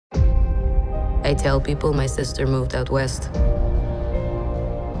I tell people my sister moved out west.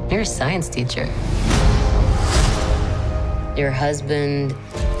 You're a science teacher. Your husband,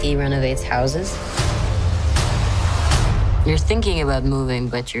 he renovates houses. You're thinking about moving,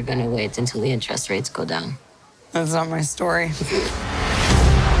 but you're gonna wait until the interest rates go down. That's not my story.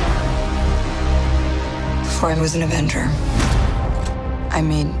 Before I was an Avenger, I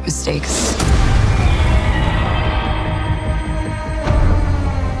made mistakes.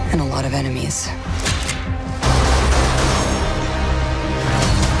 And a lot of enemies.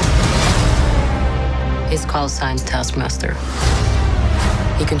 His call sign's Taskmaster.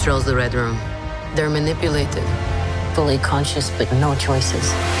 He controls the Red Room. They're manipulated, fully conscious, but no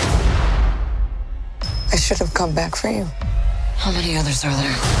choices. I should have come back for you. How many others are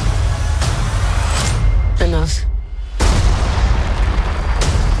there? Enough.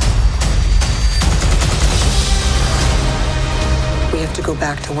 We have to go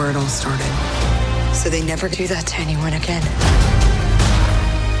back to where it all started. So they never do that to anyone again.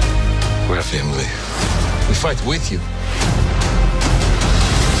 We're a family. We fight with you.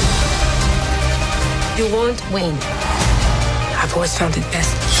 You won't win. I've always found it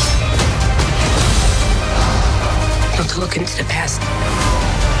best not to look into the past.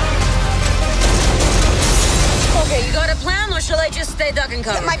 Okay, you got a plan, or shall I just stay duck and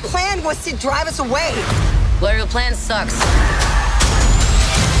cover? My plan was to drive us away. Well, your plan sucks.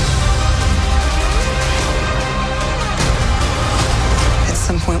 At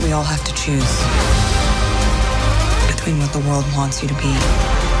some point, we all have to choose between what the world wants you to be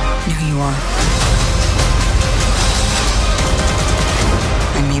and who you are.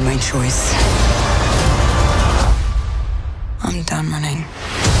 I made my choice. I'm done running.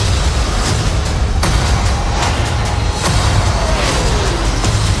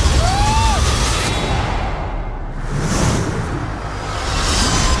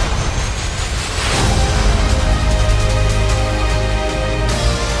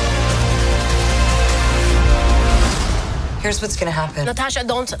 Here's what's gonna happen. Natasha,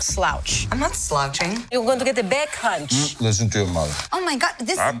 don't slouch. I'm not slouching. You're going to get a back hunch. Listen to your mother. Oh my God,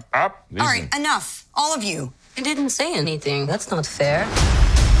 this. Up, All right, enough. All of you. I didn't say anything. That's not fair.